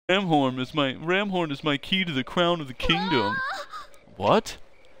Ramhorn is my key to the crown of the kingdom. What?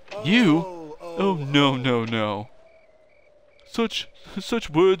 You? Oh no, no, no. Such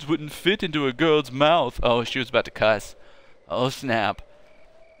words wouldn't fit into a girl's mouth. Oh, she was about to cuss. Oh, snap.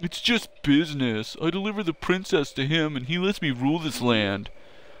 It's just business. I deliver the princess to him and he lets me rule this land.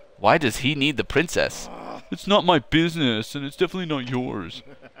 Why does he need the princess? It's not my business and it's definitely not yours.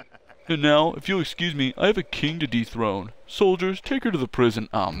 And now, if you'll excuse me, I have a king to dethrone. Soldiers, take her to the prison.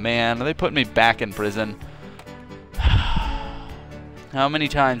 Oh man, are they putting me back in prison? How many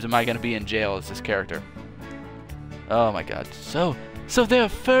times am I going to be in jail as this character? Oh my god. So their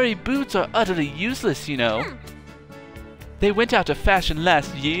furry boots are utterly useless, you know. They went out of fashion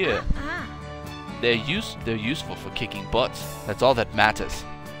last year. They're useful for kicking butts. That's all that matters.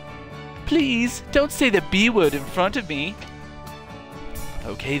 Please, don't say the B word in front of me.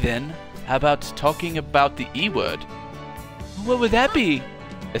 Okay then, how about talking about the E word? What would that be?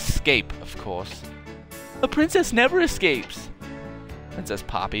 Escape, of course. A princess never escapes. Princess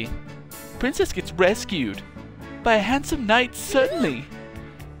Poppy. Princess gets rescued. By a handsome knight, certainly.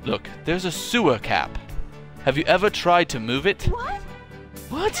 Look, there's a sewer cap. Have you ever tried to move it? What?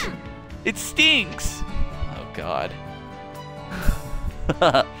 What? It stinks. Oh god.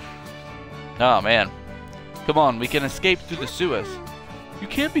 Oh man. Come on, we can escape through the sewers. You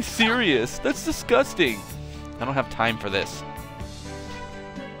can't be serious. That's disgusting. I don't have time for this.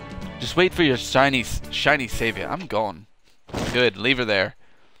 Just wait for your shiny savior. I'm gone. Good, leave her there.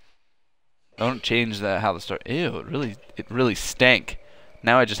 Don't change how the story. Ew, it really stank.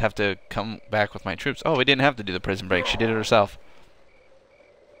 Now I just have to come back with my troops. Oh, we didn't have to do the prison break. She did it herself.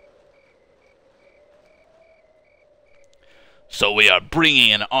 So we are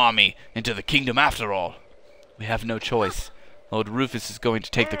bringing an army into the kingdom after all. We have no choice. Lord Rufus is going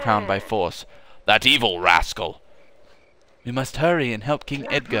to take the crown by force. That evil rascal. We must hurry and help King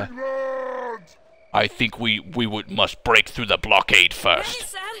Edgar. I think we must break through the blockade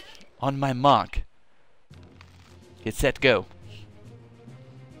first. On my mark. Get set, go.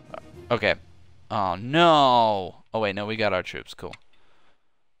 Okay. Oh, no. Oh, wait, no, we got our troops. Cool.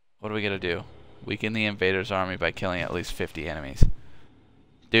 What are we going to do? Weaken the invader's army by killing at least 50 enemies.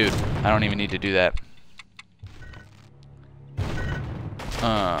 Dude, I don't even need to do that.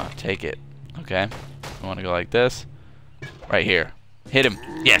 Take it. Okay. We want to go like this. Right here. Hit him.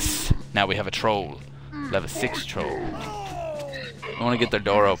 Yes! Now we have a troll. Level 6 troll. I want to get their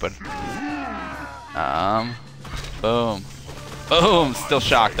door open. Boom. Boom! Still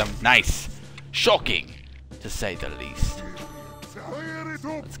shocked them. Nice. Shocking, to say the least.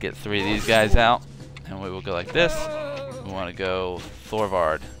 Let's get 3 of these guys out. And we will go like this. We want to go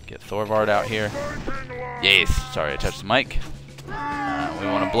Thorvard. Get Thorvard out here. Yes. Sorry, I touched the mic. We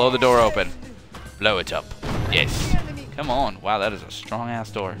want to blow the door open. Blow it up. Yes. Come on. Wow, that is a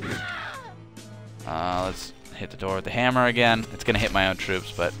strong-ass door. Let's hit the door with the hammer again. It's going to hit my own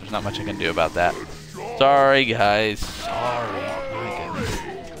troops, but there's not much I can do about that. Sorry, guys. Sorry. My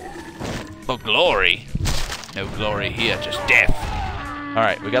goodness. But glory. No glory here, just death.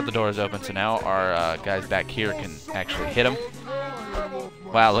 Alright, we got the doors open, so now our guys back here can actually hit them.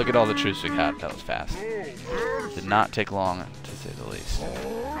 Wow, look at all the troops we got. That was fast. Did not take long, to say the least.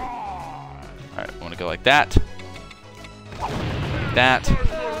 Alright, we want to go like that. Like that.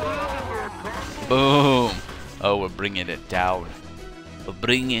 Boom. Oh, we're bringing it down. We're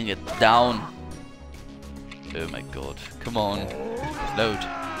bringing it down. Oh my god. Come on. Load.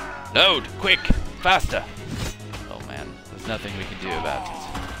 Load! Quick! Faster! Oh man, there's nothing we can do about it.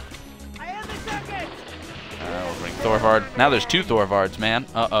 We'll bring Thorvard. Now there's 2 Thorvards, man.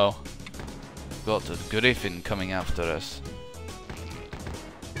 Uh-oh. Got a Griffin coming after us.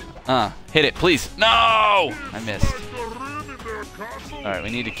 Hit it, please. No! I missed. Alright, we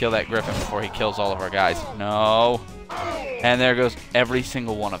need to kill that Griffin before he kills all of our guys. No. And there goes every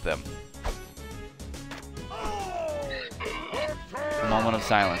single one of them. A moment of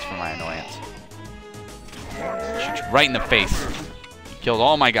silence for my annoyance. Shoot you right in the face. You killed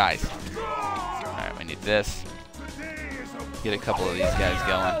all my guys. Alright, we need this. Get a couple of these guys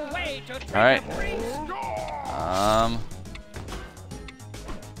going. Alright.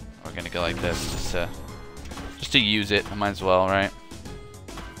 We're gonna go like this just to use it. I might as well, right?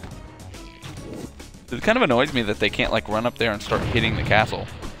 It kind of annoys me that they can't like run up there and start hitting the castle.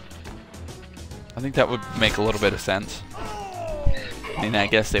 I think that would make a little bit of sense. I mean, I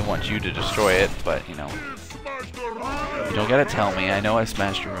guess they want you to destroy it, but you know, you don't gotta tell me. I know I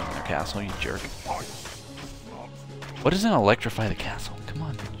smashed your room in their castle, you jerk. What doesn't electrify the castle? Come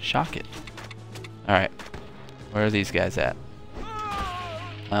on, shock it. Alright. Where are these guys at?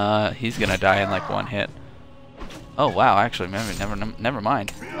 He's gonna die in like 1 hit. Oh wow, actually, never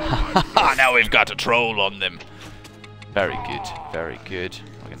mind. Now we've got a troll on them. Very good, very good.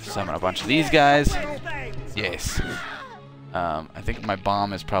 We're gonna summon a bunch of these guys. Yes. I think my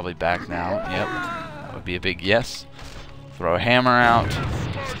bomb is probably back now. Yep, that would be a big yes. Throw a hammer out.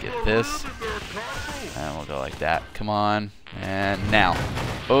 Let's get this, and we'll go like that. Come on, and now.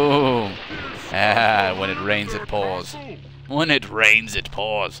 Boom. Ah, when it rains, it pours. When it rains, it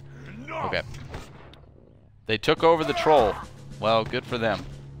pours. Okay. They took over the troll. Well, good for them.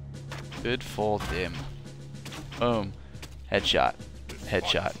 Good for them. Boom. Headshot.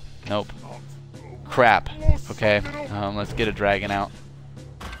 Headshot. Nope. Crap. Okay. Let's get a dragon out.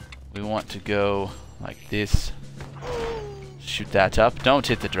 We want to go like this. Shoot that up. Don't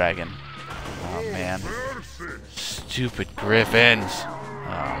hit the dragon. Oh, man. Stupid griffins.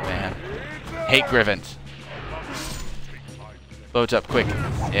 Oh, man. Hate griffins. Boat up quick.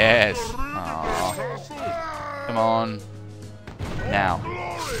 Yes. Aww. Come on. Now.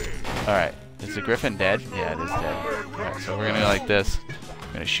 Alright. Is the griffin dead? Yeah, it is dead. Alright, so we're going to go like this.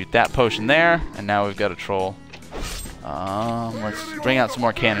 We're going to shoot that potion there. And now we've got a troll. Let's bring out some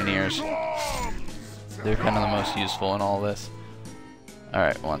more cannoneers. They're kind of the most useful in all this.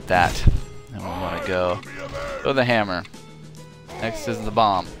 Alright, want that. And we want to go the hammer. Next is the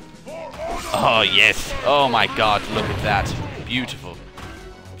bomb. Oh, yes. Oh, my God. Look at that. Beautiful.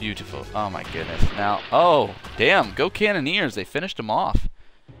 Beautiful. Oh, my goodness. Now, oh, damn. Go cannoneers. They finished them off.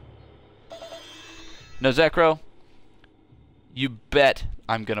 No, Zekro, you bet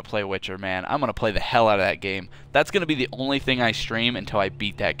I'm going to play Witcher, man. I'm going to play the hell out of that game. That's going to be the only thing I stream until I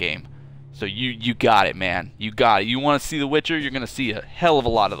beat that game. So you got it, man. You got it. You want to see The Witcher? You're going to see a hell of a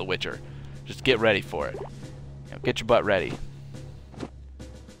lot of The Witcher. Just get ready for it. You know, get your butt ready.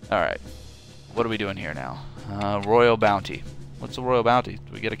 Alright. What are we doing here now? Royal Bounty. What's the Royal Bounty?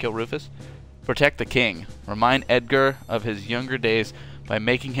 Do we get to kill Rufus? Protect the king. Remind Edgar of his younger days by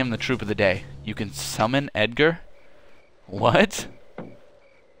making him the troop of the day. You can summon Edgar? What?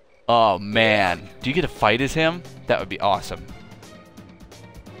 Oh, man. Do you get to fight as him? That would be awesome.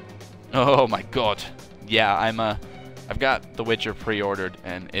 Oh, my God. Yeah, I've got The Witcher pre-ordered,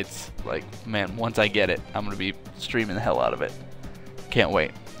 and it's like, man, once I get it, I'm going to be streaming the hell out of it. Can't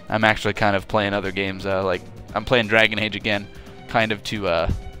wait. I'm actually kind of playing other games, like, I'm playing Dragon Age again, kind of to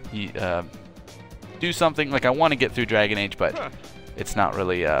do something. Like, I want to get through Dragon Age, but it's not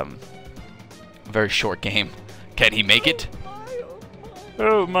really a very short game. Can he make it?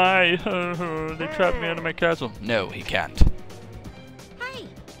 Oh my, they trapped me under my castle. No, he can't. Hey.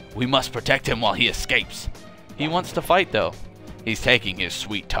 We must protect him while he escapes. He wants to fight, though. He's taking his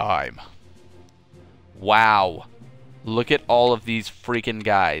sweet time. Wow. Look at all of these freaking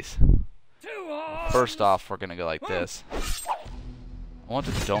guys. First off, we're going to go like this. I want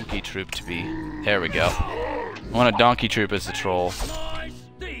a donkey troop to be... There we go. I want a donkey troop as the troll.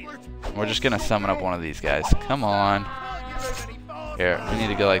 We're just going to summon up one of these guys. Come on. Here, we need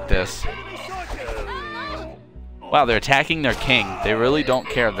to go like this. Wow, they're attacking their king. They really don't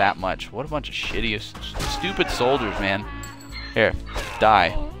care that much. What a bunch of shitty, stupid soldiers, man. Here,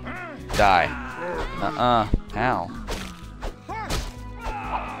 die. Die. Ow.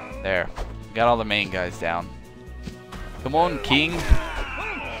 There. Got all the main guys down. Come on, king.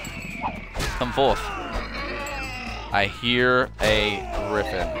 Come forth. I hear a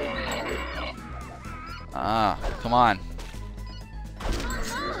griffin. Come on.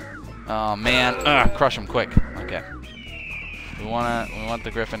 Oh man, crush him quick. Okay. We want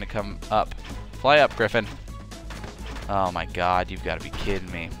the griffin to come up. Fly up, griffin. Oh my God, you've got to be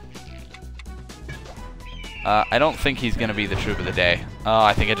kidding me. I don't think he's gonna be the troop of the day. Oh,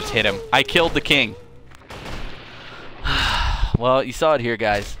 I think I just hit him. I killed the king. Well, you saw it here,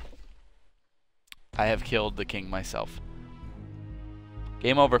 guys. I have killed the king myself.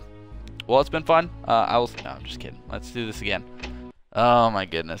 Game over. Well, it's been fun. No, I'm just kidding. Let's do this again. Oh my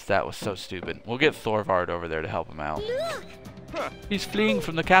goodness, that was so stupid. We'll get Thorvard over there to help him out. He's fleeing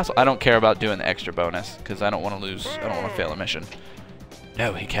from the castle. I don't care about doing the extra bonus because I don't want to lose. I don't want to fail a mission.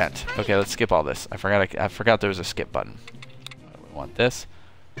 No, he can't. Okay, let's skip all this. I forgot there was a skip button. We want this.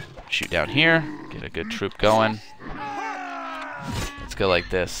 Shoot down here. Get a good troop going. Let's go like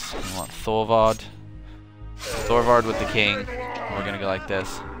this. We want Thorvard. Thorvard with the king. We're gonna go like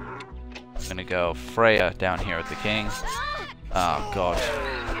this. I'm gonna go Freya down here with the king. Oh God,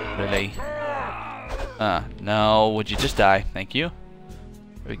 really? No, would you just die? Thank you.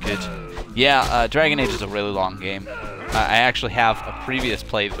 Very good. Yeah, Dragon Age is a really long game. I actually have a previous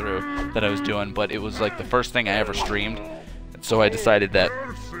playthrough that I was doing, but it was like the first thing I ever streamed. And so I decided that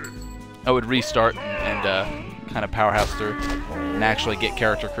I would restart and kind of powerhouse through and actually get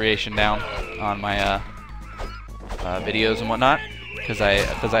character creation down on my videos and whatnot, because I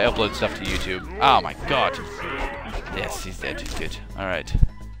upload stuff to YouTube. Oh my god. Yes, he's dead. Good. All right.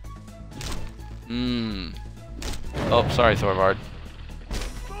 Oh, sorry, Thorvard.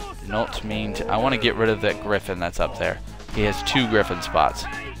 Not mean to. I want to get rid of that griffin that's up there. He has 2 griffin spots.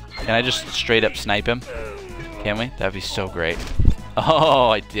 Can I just straight up snipe him? Can we? That'd be so great. Oh,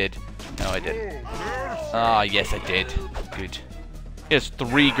 I did. No, I didn't. Oh, yes, I did. Good. He has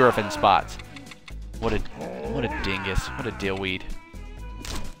 3 griffin spots. What a dingus. What a dillweed.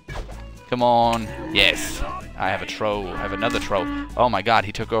 Come on. Yes. I have a troll. I have another troll. Oh my god,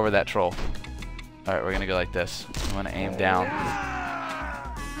 he took over that troll. Alright, we're gonna go like this. We wanna aim down.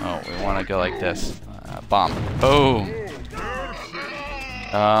 Oh, we wanna go like this. Bomb. Boom.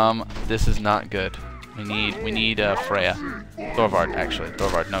 This is not good. We need Freia. Thorvard, actually.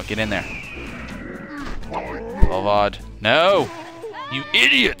 Thorvard, no, get in there. Thorvard. No! You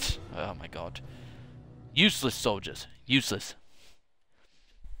idiots! Oh my god. Useless soldiers. Useless.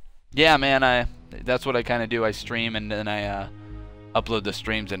 Yeah, man, that's what I kind of do. I stream and then I upload the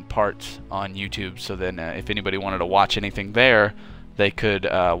streams in parts on YouTube, so then if anybody wanted to watch anything there, they could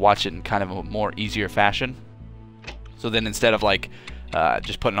watch it in kind of a more easier fashion. So then instead of like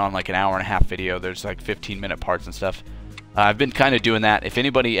just putting on like an hour-and-a-half video, there's like 15-minute parts and stuff. I've been kind of doing that. If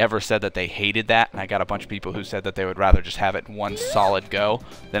anybody ever said that they hated that, and I got a bunch of people who said that they would rather just have it in one solid go,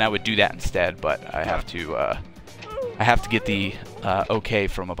 then I would do that instead. But I have to get the okay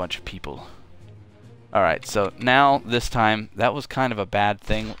from a bunch of people. All right, so now this time that was kind of a bad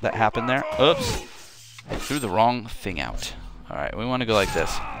thing that happened there. Oops, I threw the wrong thing out. All right, we want to go like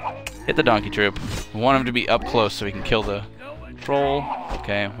this. Hit the donkey troop. We want him to be up close so we can kill the troll.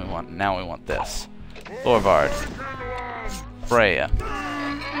 Okay, now we want this. Thorvard. Freia.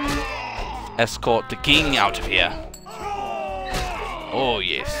 Escort the king out of here. Oh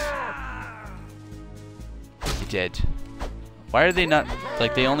yes. You're dead. Why are they not,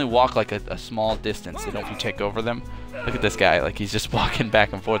 like, they only walk like a small distance. They don't you take over them. Look at this guy, like he's just walking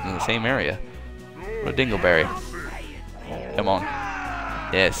back and forth in the same area. What a dingleberry. Come on.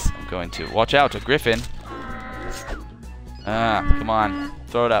 Yes, I'm going to. Watch out, a griffin. Ah, come on.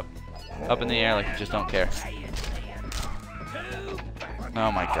 Throw it up. Up in the air like you just don't care. Oh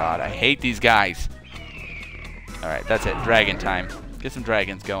my god, I hate these guys. Alright, that's it. Dragon time. Get some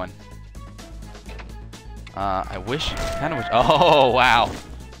dragons going. I kind of wish. Oh, wow.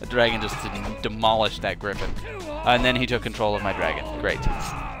 The dragon just demolished that griffin. And then he took control of my dragon. Great.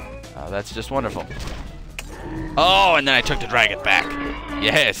 That's just wonderful. Oh, and then I took the dragon back.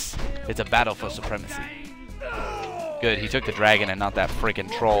 Yes. It's a battle for supremacy. Good, he took the dragon and not that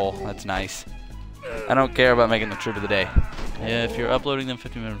freaking troll. That's nice. I don't care about making the trip of the day. If you're uploading them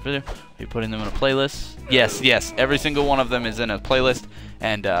 15-minute video, are you putting them in a playlist? Yes, yes. Every single one of them is in a playlist.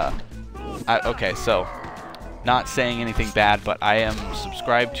 And, okay, so, not saying anything bad, but I am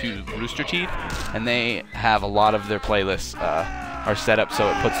subscribed to Rooster Teeth, and they have a lot of their playlists are set up so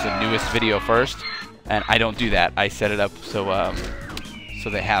it puts the newest video first. And I don't do that. I set it up so so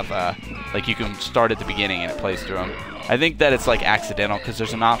they have like you can start at the beginning and it plays through them. I think that it's like accidental because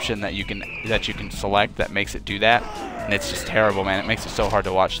there's an option that you can select that makes it do that, and it's just terrible, man. It makes it so hard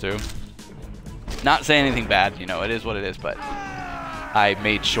to watch through. Not saying anything bad, you know, it is what it is, but I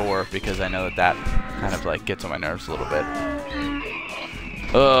made sure because I know that kind of like gets on my nerves a little bit.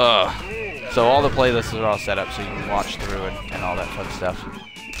 Ugh. So all the playlists are all set up so you can watch through and all that fun stuff.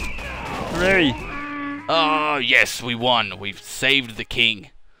 Hooray! Oh, yes, we won. We've saved the king.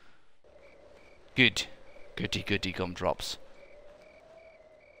 Good. Goody, goody gumdrops.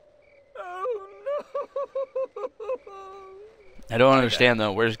 Oh, no. I don't understand,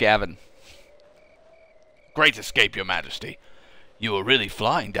 though. Where's Gavin? Great escape, Your Majesty. You were really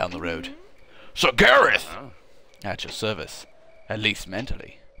flying down the road. Sir Gareth! Oh. At your service. At least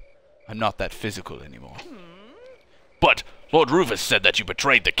mentally. I'm not that physical anymore. But Lord Rufus said that you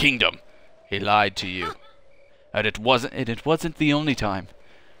betrayed the kingdom. He lied to you. And it wasn't the only time.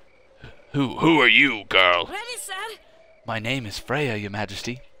 Who are you, girl? Ready, sir. My name is Freia, Your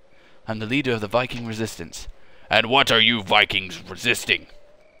Majesty. I'm the leader of the Viking resistance. And what are you Vikings resisting?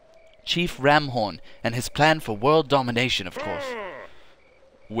 Chief Ramhorn and his plan for world domination, of course.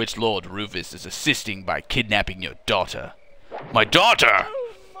 Which Lord Rufus is assisting by kidnapping your daughter. My daughter?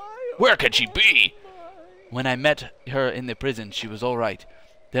 Where can she be? When I met her in the prison, she was all right.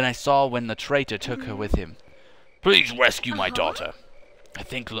 Then I saw when the traitor took her with him. Please rescue my daughter. I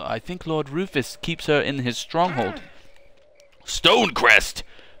think Lord Rufus keeps her in his stronghold. Stonecrest!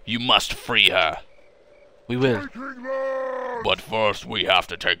 You must free her. We will. But first we have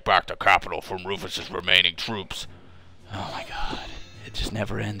to take back the capital from Rufus's remaining troops. Oh my god. It just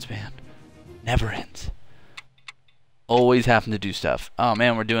never ends, man. Never ends. always having to do stuff. Oh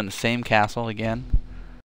man, we're doing the same castle again.